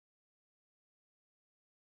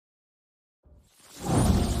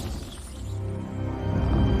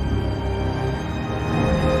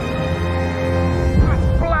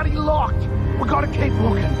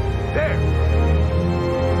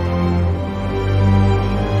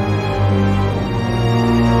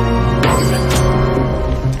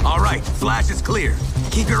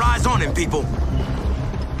running, people.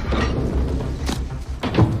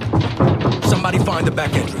 Somebody find the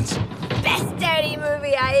back entrance. Best dirty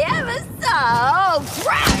movie I ever saw! Oh,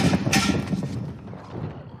 crap!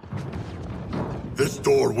 This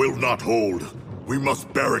door will not hold. We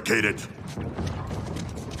must barricade it.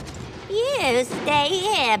 You stay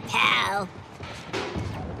here, pal.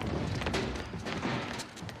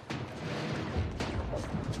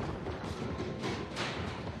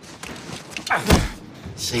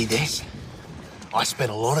 See this? I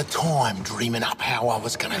spent a lot of time dreaming up how I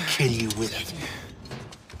was gonna kill you with it.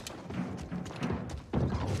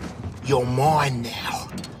 You're mine now,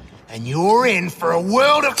 and you're in for a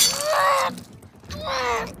world of...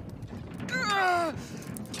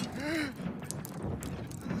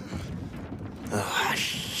 Oh,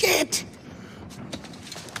 shit!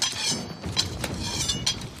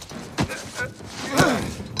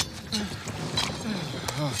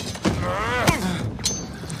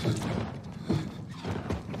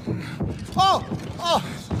 Oh,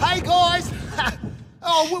 hey guys!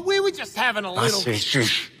 Oh, we were just having a little...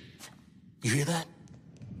 Shush. You hear that?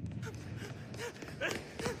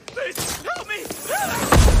 Please, help me!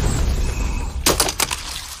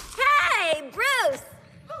 Hey, Bruce!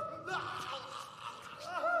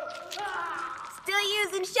 Still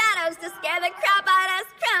using shadows to scare the crap out of us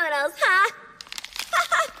criminals, huh?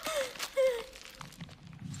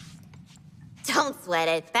 Don't sweat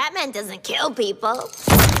it. Batman doesn't kill people.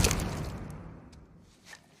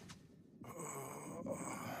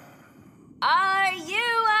 Are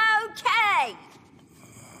you okay?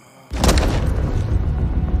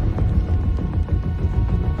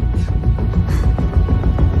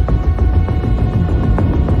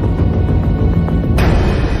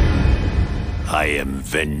 I am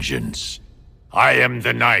vengeance. I am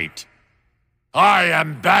the night. I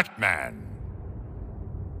am Batman.